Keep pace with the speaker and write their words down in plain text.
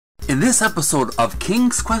In this episode of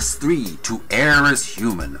King's Quest III to Heir is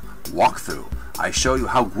Human walkthrough, I show you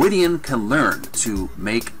how Gwydian can learn to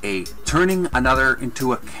make a turning another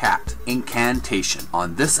into a cat incantation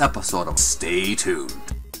on this episode of Stay Tuned.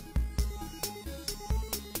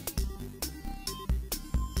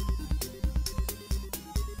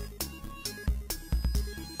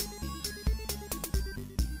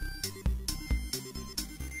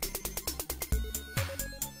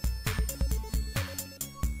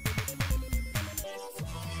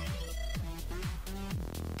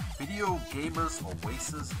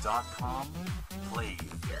 VideoGamersOasis.com. Play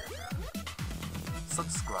Theater.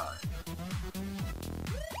 Subscribe.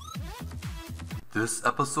 This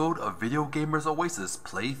episode of Video Gamers Oasis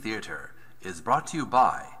Play Theater is brought to you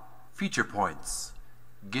by FeaturePoints.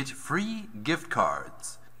 Get free gift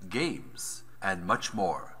cards, games, and much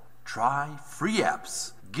more. Try free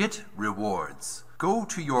apps. Get rewards. Go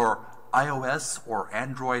to your iOS or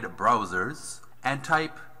Android browsers and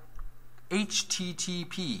type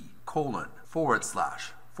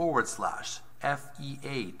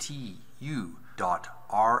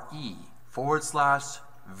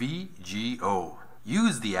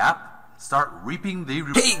Use the app, start reaping the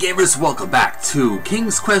rewards. Hey gamers, welcome back to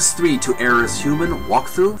King's Quest III to Heir is Human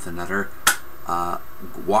walkthrough with another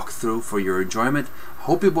walkthrough for your enjoyment.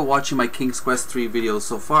 Hope you've been watching my King's Quest III videos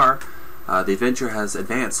so far. The adventure has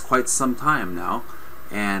advanced quite some time now,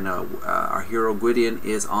 and our hero Gwydian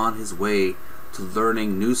is on his way to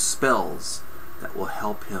learning new spells that will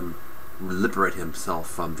help him liberate himself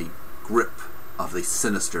from the grip of the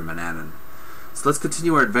sinister Manannan. So let's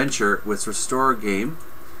continue our adventure with Restore Game,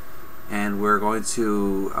 and we're going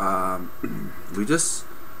to we just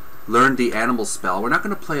learned the animal spell. We're not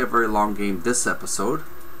going to play a very long game this episode,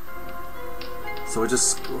 so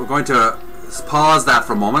we're going to pause that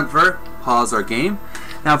for a moment. Pause our game.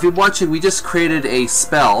 Now if you're watching, we just created a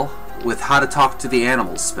spell with how to talk to the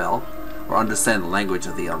animal spell, or understand the language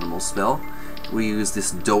of the animal spell. We use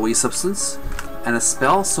this doughy substance and a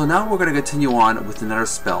spell. So now we're going to continue on with another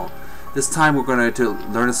spell. This time we're going to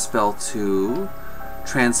learn a spell to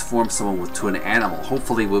transform someone to an animal,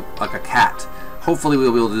 hopefully like a cat. Hopefully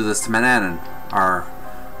we'll be able to do this to Manannan, our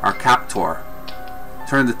captor.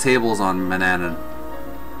 Turn the tables on Manannan.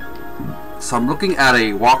 So I'm looking at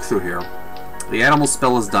a walkthrough here. The animal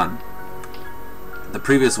spell is done. The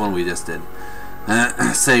previous one we just did.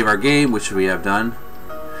 Save our game, which we have done.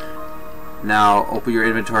 Now open your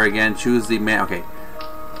inventory again. Choose the man. Okay,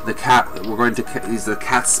 the cat. We're going to use the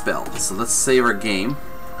cat spell. So let's save our game.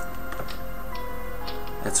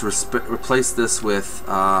 Let's replace this with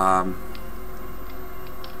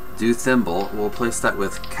do thimble. We'll replace that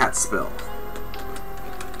with cat spell.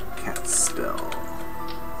 Cat spell.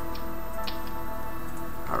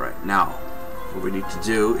 All right, now what we need to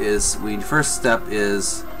do is first step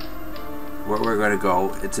is where we're going to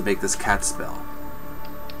go to make this cat spell.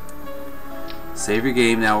 Save your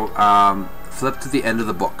game. Now flip to the end of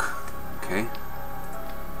the book. Okay,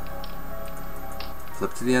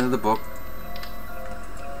 flip to the end of the book.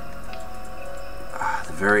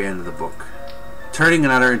 The very end of the book. Turning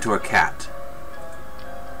another into a cat.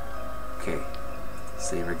 Okay,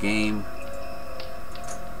 save your game.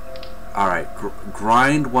 Alright,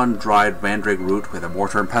 grind one dried mandrake root with a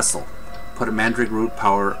mortar and pestle. Put a mandrake root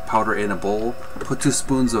powder in a bowl. Put 2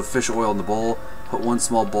 spoons of fish oil in the bowl. Put 1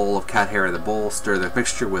 small bowl of cat hair in the bowl. Stir the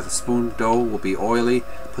mixture with a spoon. Dough will be oily.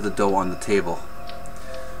 Put the dough on the table.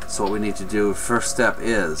 So what we need to do, first step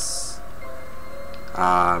is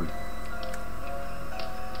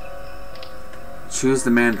choose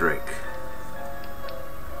the mandrake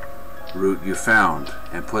root you found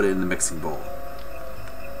and put it in the mixing bowl.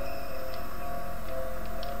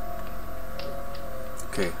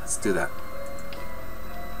 Okay, let's do that.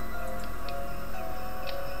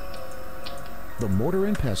 The mortar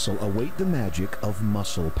and pestle await the magic of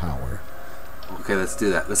muscle power. Okay, let's do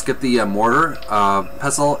that. Let's get the mortar,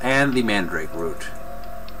 pestle, and the mandrake root.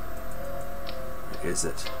 Where is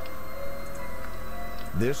it?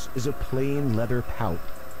 This is a plain leather pouch.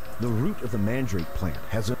 The root of the mandrake plant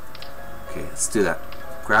has a... Okay, let's do that.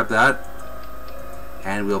 Grab that,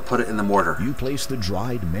 and we'll put it in the mortar. You place the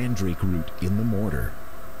dried mandrake root in the mortar.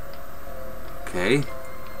 Okay,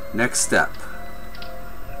 next step.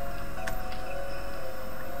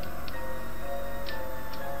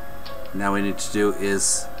 Now we need to do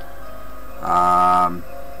is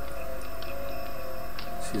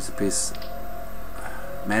choose a piece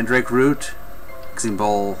mandrake root, mixing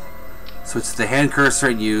bowl, switch to the hand cursor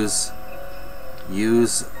and use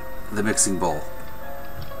the mixing bowl.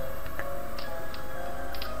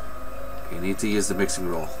 Okay, you need to use the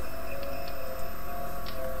mixing bowl.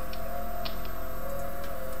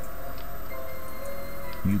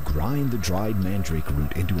 You grind the dried mandrake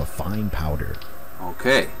root into a fine powder.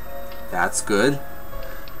 Okay, that's good.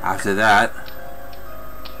 After that,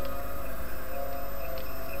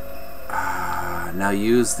 now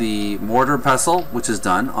use the mortar and pestle, which is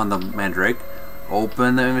done on the mandrake.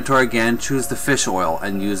 Open the inventory again, choose the fish oil,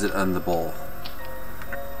 and use it in the bowl.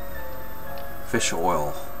 Fish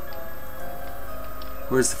oil.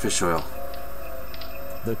 Where's the fish oil?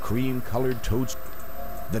 The cream-colored toads,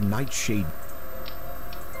 the nightshade.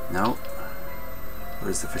 No.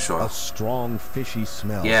 Where's the fish oil? A strong fishy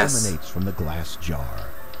smell Yes. emanates from the glass jar.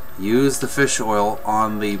 Use the fish oil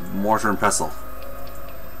on the mortar and pestle.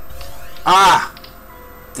 Ah!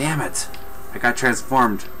 Damn it. I got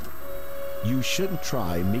transformed. You shouldn't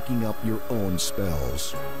try making up your own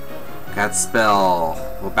spells. Got spell.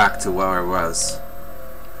 Go back to where I was.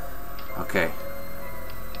 Okay.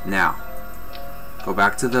 Now, go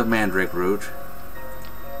back to the mandrake root.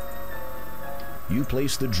 You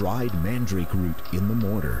place the dried mandrake root in the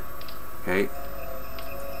mortar. Okay.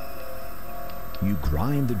 You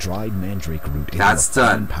grind the dried mandrake root into That's a fine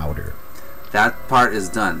done. powder. That part is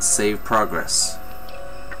done. Save progress.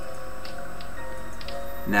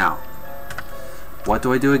 Now, what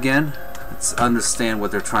do I do again? Let's understand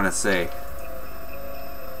what they're trying to say.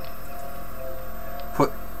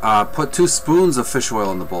 Put 2 spoons of fish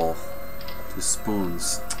oil in the bowl. 2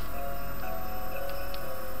 spoons.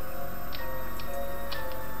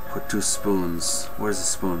 Put 2 spoons. Where's the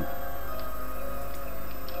spoon?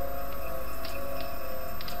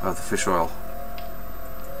 Oh, the fish oil.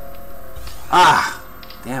 Ah!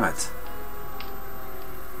 Damn it.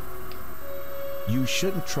 You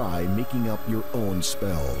shouldn't try making up your own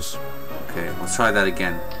spells. Okay, let's try that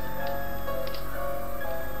again.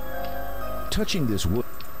 Touching this wood.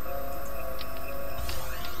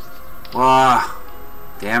 Ah!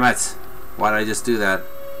 Damn it. Why did I just do that?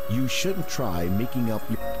 You shouldn't try making up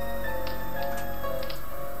your...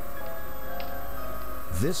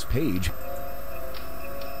 This page...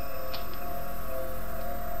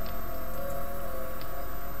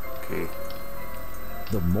 Okay.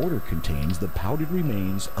 The mortar contains the powdered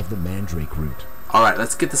remains of the mandrake root. Alright,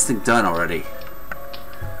 let's get this thing done already.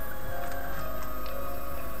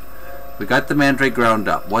 We got the mandrake ground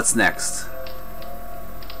up. What's next?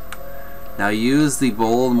 Now use the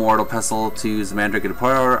bowl and mortar pestle to use the mandrake and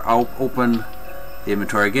powder. Open the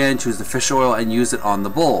inventory again, choose the fish oil, and use it on the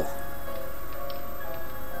bowl.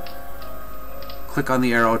 Click on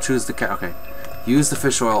the arrow, choose the okay. Use the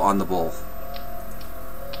fish oil on the bowl.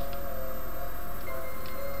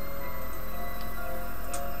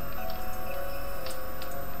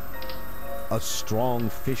 A strong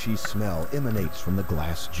fishy smell emanates from the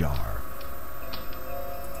glass jar.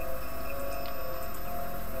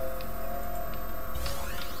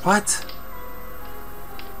 What?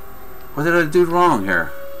 What did I do wrong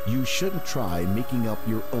here? You shouldn't try making up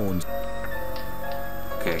your own...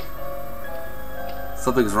 Okay.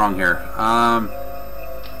 Something's wrong here.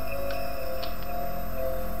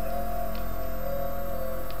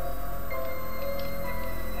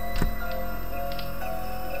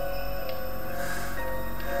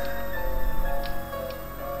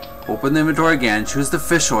 Open the inventory again, choose the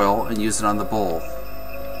fish oil, and use it on the bowl.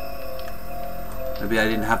 Maybe I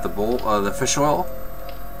didn't have the bowl, the fish oil?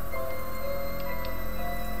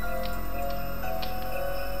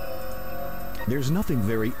 There's nothing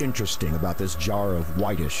very interesting about this jar of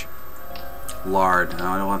whitish Lard. No,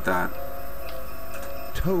 I don't want that.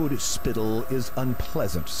 toad spittle is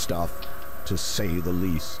unpleasant stuff, to say the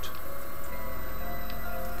least.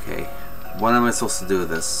 Okay. What am I supposed to do with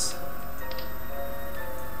this?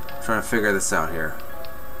 I'm trying to figure this out here.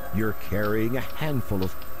 You're carrying a handful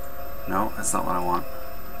of... No, that's not what I want.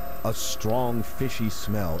 A strong fishy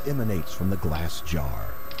smell emanates from the glass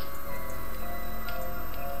jar.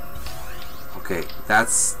 Okay,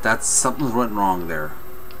 that's something went wrong there.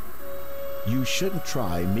 You shouldn't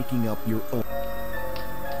try making up your own...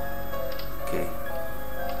 Okay.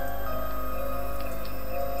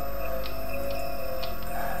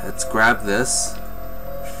 Let's grab this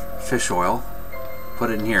fish oil, put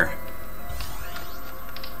it in here.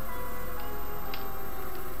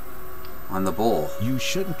 On the bowl. You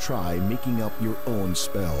shouldn't try making up your own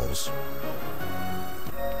spells.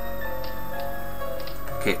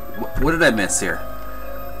 Okay, what did I miss here?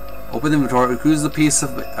 Open the inventory, use the piece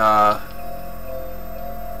of,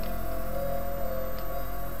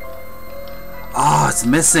 oh, it's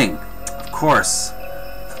missing! Of course.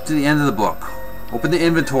 Flip to the end of the book. Open the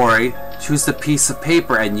inventory, choose the piece of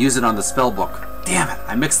paper, and use it on the spell book. Damn it,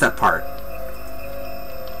 I mixed that part.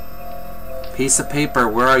 Piece of paper,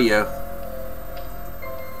 where are you?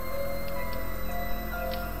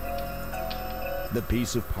 The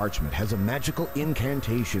piece of parchment has a magical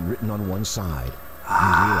incantation written on one side. You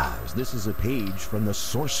realize this is a page from the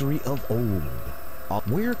sorcery of old.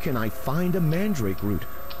 Where can I find a mandrake root?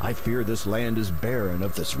 I fear this land is barren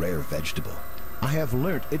of this rare vegetable. I have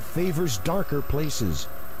learnt it favors darker places.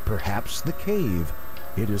 Perhaps the cave.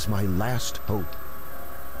 It is my last hope.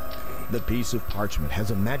 The piece of parchment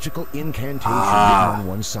has a magical incantation written on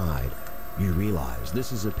one side. You realize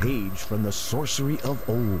this is a page from the sorcery of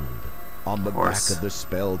old. On the back of the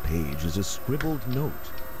spell page is a scribbled note.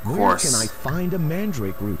 Where can I find a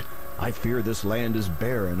mandrake root? I fear this land is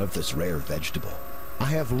barren of this rare vegetable. I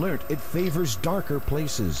have learnt it favors darker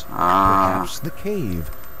places. Perhaps the cave.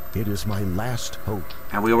 It is my last hope.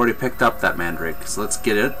 And we already picked up that mandrake, so let's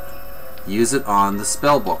get it. Use it on the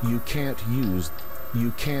spell book. You can't.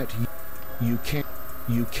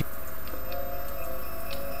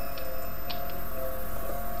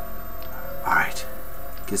 Alright.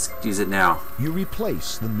 Just use it now. You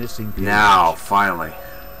replace the missing page. Now, finally.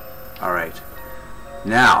 Alright.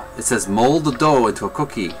 Now, it says mold the dough into a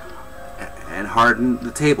cookie and harden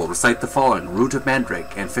the table. Recite the following: root of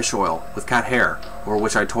mandrake and fish oil with cat hair, over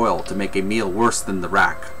which I toil to make a meal worse than the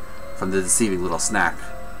rack from the deceiving little snack.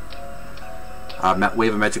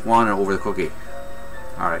 Wave a magic wand and over the cookie.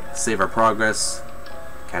 Alright, save our progress.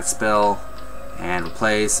 Cat spell and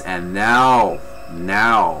replace, and now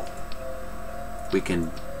we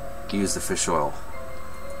can use the fish oil.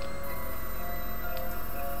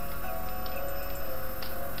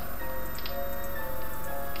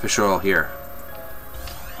 Fish oil here.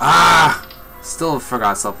 Still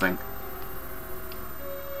forgot something.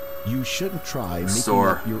 You shouldn't try making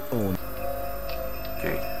up your own.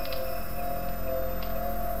 Okay.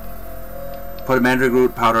 Put a mandrake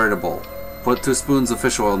root powder in a bowl. Put 2 spoons of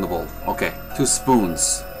fish oil in the bowl. Okay, 2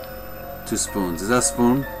 spoons. 2 spoons. Is that a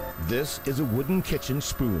spoon? This is a wooden kitchen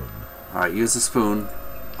spoon. Alright, use the spoon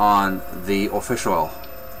on the fish oil.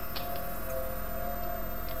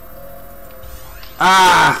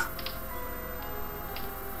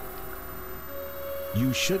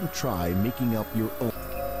 You shouldn't try making up your own.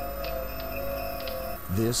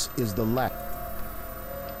 This is the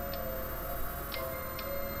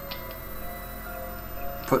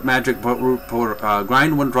Put mandrake root powder.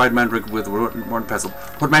 Grind 1 dried mandrake with 1 pestle.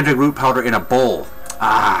 Put mandrake root powder in a bowl.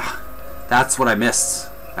 That's what I missed.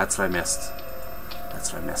 That's what I missed.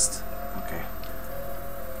 Okay.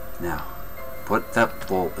 Now, put that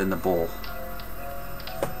bowl in the bowl.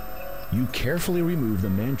 You carefully remove the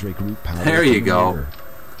mandrake root powder. There you go.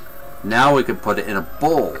 Now we can put it in a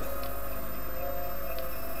bowl.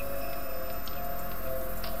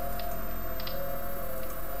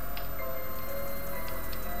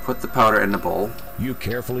 Put the powder in the bowl. You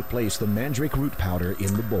carefully place the mandrake root powder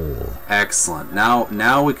in the bowl. Excellent.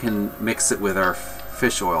 Now we can mix it with our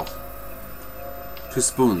fish oil. 2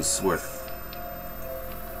 spoons worth.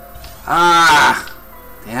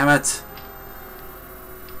 Damn it.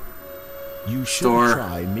 You should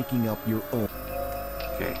try making up your own.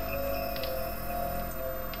 Okay.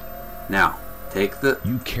 Now,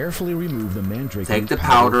 You carefully remove the mandrake take the root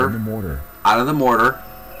powder from the mortar. out of the mortar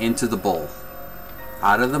into the bowl.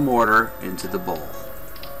 Out of the mortar into the bowl.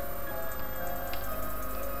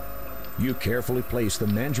 You carefully place the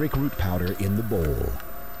mandrake root powder in the bowl.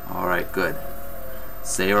 Alright, good.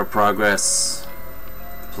 Save our progress.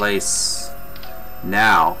 Place.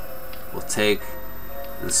 Now, we'll take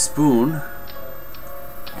the spoon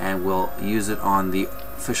and we'll use it on the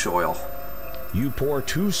fish oil. You pour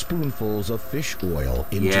 2 spoonfuls of fish oil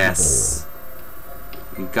into the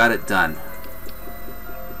bowl. You got it done.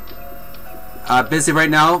 Busy right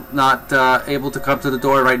now, not able to come to the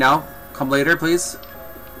door right now. Come later, please.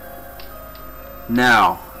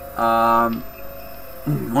 Now,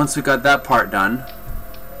 once we got that part done,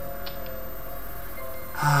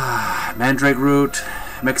 mandrake root,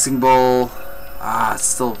 mixing bowl.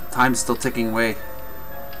 Time's still ticking away.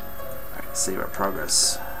 Alright, save our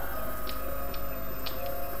progress.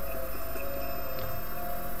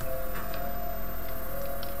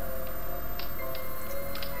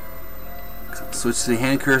 Switch to the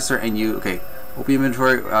hand cursor and open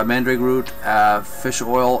inventory, mandrake root, fish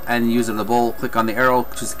oil, and use it in the bowl. Click on the arrow,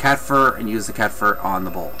 choose the cat fur, and use the cat fur on the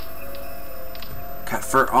bowl. Cat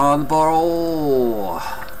fur on the bowl.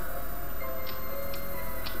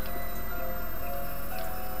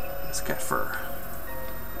 It's cat fur.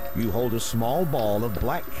 You hold a small ball of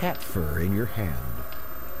black cat fur in your hand.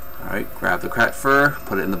 Alright, grab the cat fur,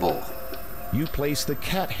 put it in the bowl. You place the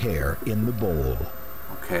cat hair in the bowl.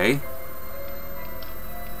 Okay.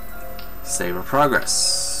 Save our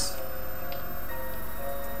progress.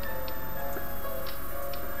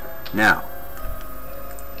 Now,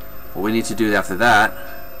 What we need to do after that,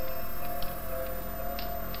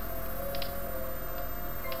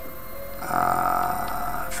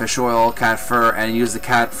 fish oil, cat fur, and use the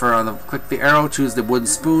cat fur on the, click the arrow, choose the wooden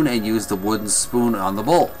spoon, and use the wooden spoon on the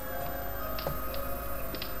bowl.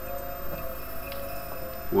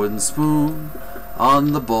 Wooden spoon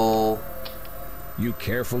on the bowl. You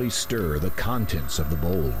carefully stir the contents of the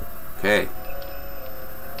bowl. Okay.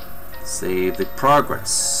 Save the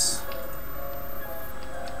progress.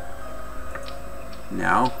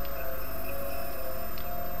 Now,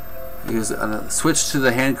 use switch to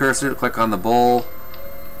the hand cursor, click on the bowl,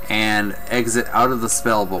 and exit out of the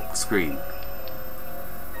spellbook screen.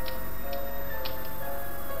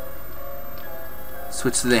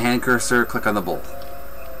 Switch to the hand cursor, click on the bowl.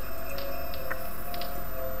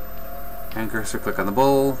 Hand cursor, click on the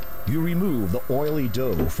bowl. You remove the oily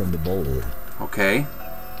dough from the bowl. Okay.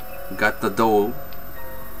 Got the dough.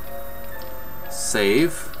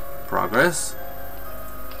 Save. Progress.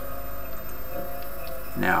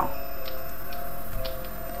 Now,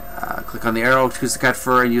 click on the arrow, choose the cat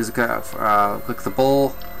fur, and use the cat, click the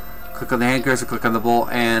bowl. Click on the hand cursor, click on the bowl,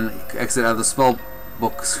 and exit out of the spell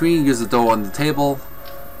book screen. Use the dough on the table.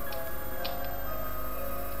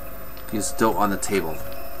 Use the dough on the table.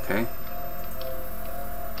 Okay.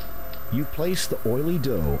 You place the oily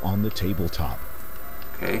dough on the tabletop.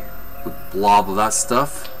 Okay. Big blob of that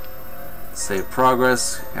stuff. Save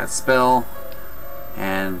progress. Add spell.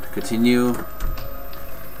 And continue.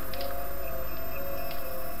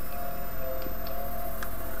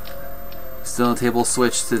 Still on the table,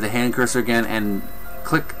 switch to the hand cursor again and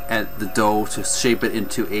click at the dough to shape it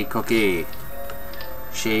into a cookie.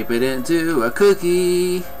 Shape it into a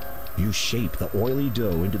cookie. You shape the oily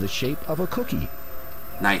dough into the shape of a cookie.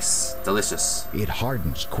 Nice. Delicious. It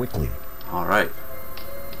hardens quickly. Alright.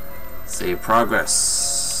 Save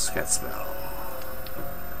progress. Get spell.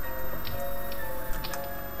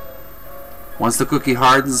 Once the cookie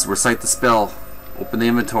hardens, recite the spell. Open the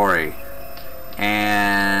inventory.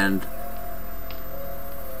 And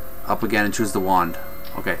up again and choose the wand.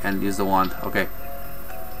 Okay, and use the wand. Okay.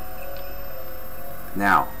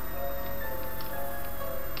 Now,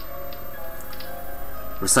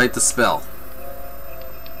 recite the spell.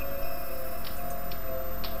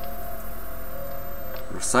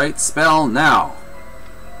 Recite spell now.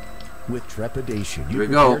 With trepidation, you Here we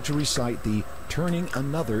prepare go. to recite the turning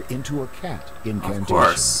another into a cat incantation. Of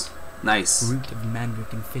course. Nice. Root of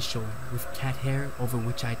mandrake and fish oil, with cat hair over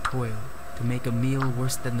which I toil, to make a meal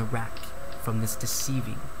worse than the rack from this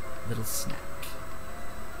deceiving little snack.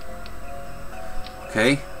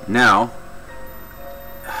 Okay, now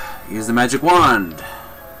use the magic wand.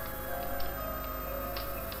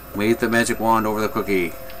 Wave the magic wand over the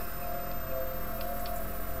cookie.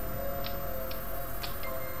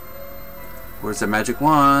 Where's the magic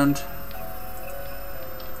wand?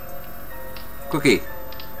 Cookie.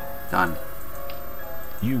 Done.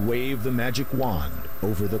 You wave the magic wand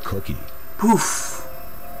over the cookie. Poof.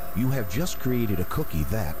 You have just created a cookie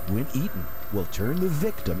that, when eaten, will turn the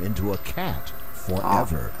victim into a cat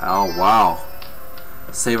forever. Oh wow.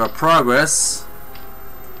 Save our progress.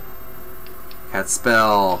 Cat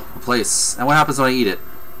spell. Replace. And what happens when I eat it?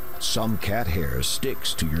 Some cat hair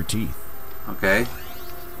sticks to your teeth. Okay.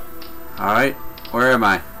 Alright. Where am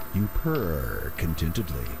I? You purr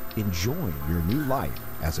contentedly, enjoying your new life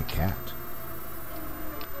as a cat.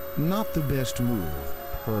 Not the best move,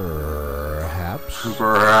 perhaps.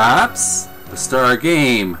 Perhaps. Let's start our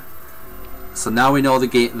game. So now we know the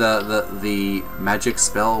game, the magic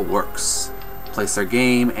spell works. Place our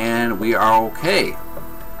game, and we are okay.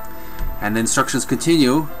 And the instructions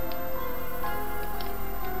continue.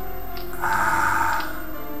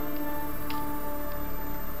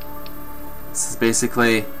 This is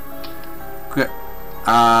basically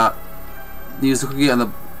use the cookie on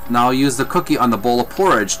the use the cookie on the bowl of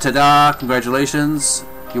porridge. Ta-da! Congratulations.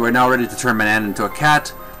 You are now ready to turn Manan into a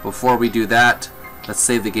cat. Before we do that, let's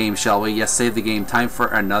save the game, shall we? Yes, save the game. Time for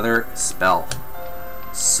another spell.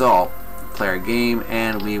 So, play our game,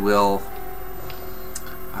 and we will...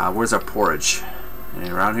 where's our porridge? Any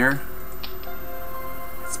around here?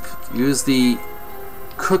 Let's use the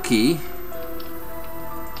cookie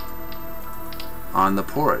on the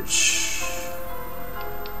porridge.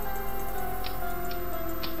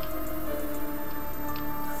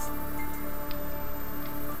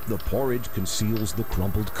 The porridge conceals the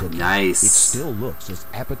crumpled cookie. Nice. It still looks as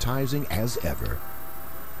appetizing as ever.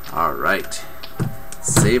 Alright.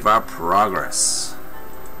 Save our progress.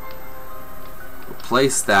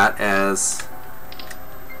 Replace that as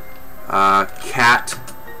cat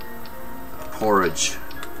porridge.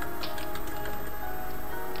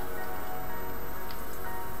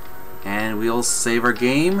 and we'll save our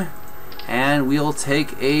game, and we'll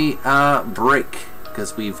take a break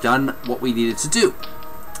because we've done what we needed to do.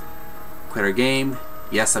 Quit our game.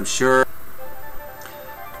 Yes, I'm sure.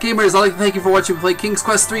 Gamers, I'd like to thank you for watching me play King's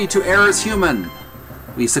Quest 3 to Heir as Human.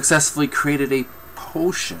 We successfully created a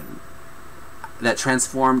potion that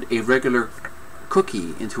transformed a regular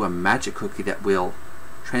cookie into a magic cookie that will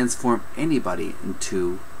transform anybody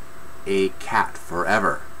into a cat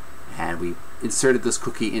forever. And we inserted this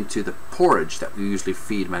cookie into the porridge that we usually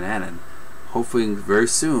feed Manannan. Hopefully very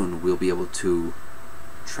soon we'll be able to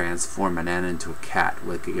transform Manannan into a cat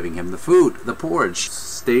with giving him the food, the porridge.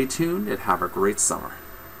 Stay tuned and have a great summer.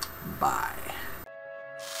 Bye.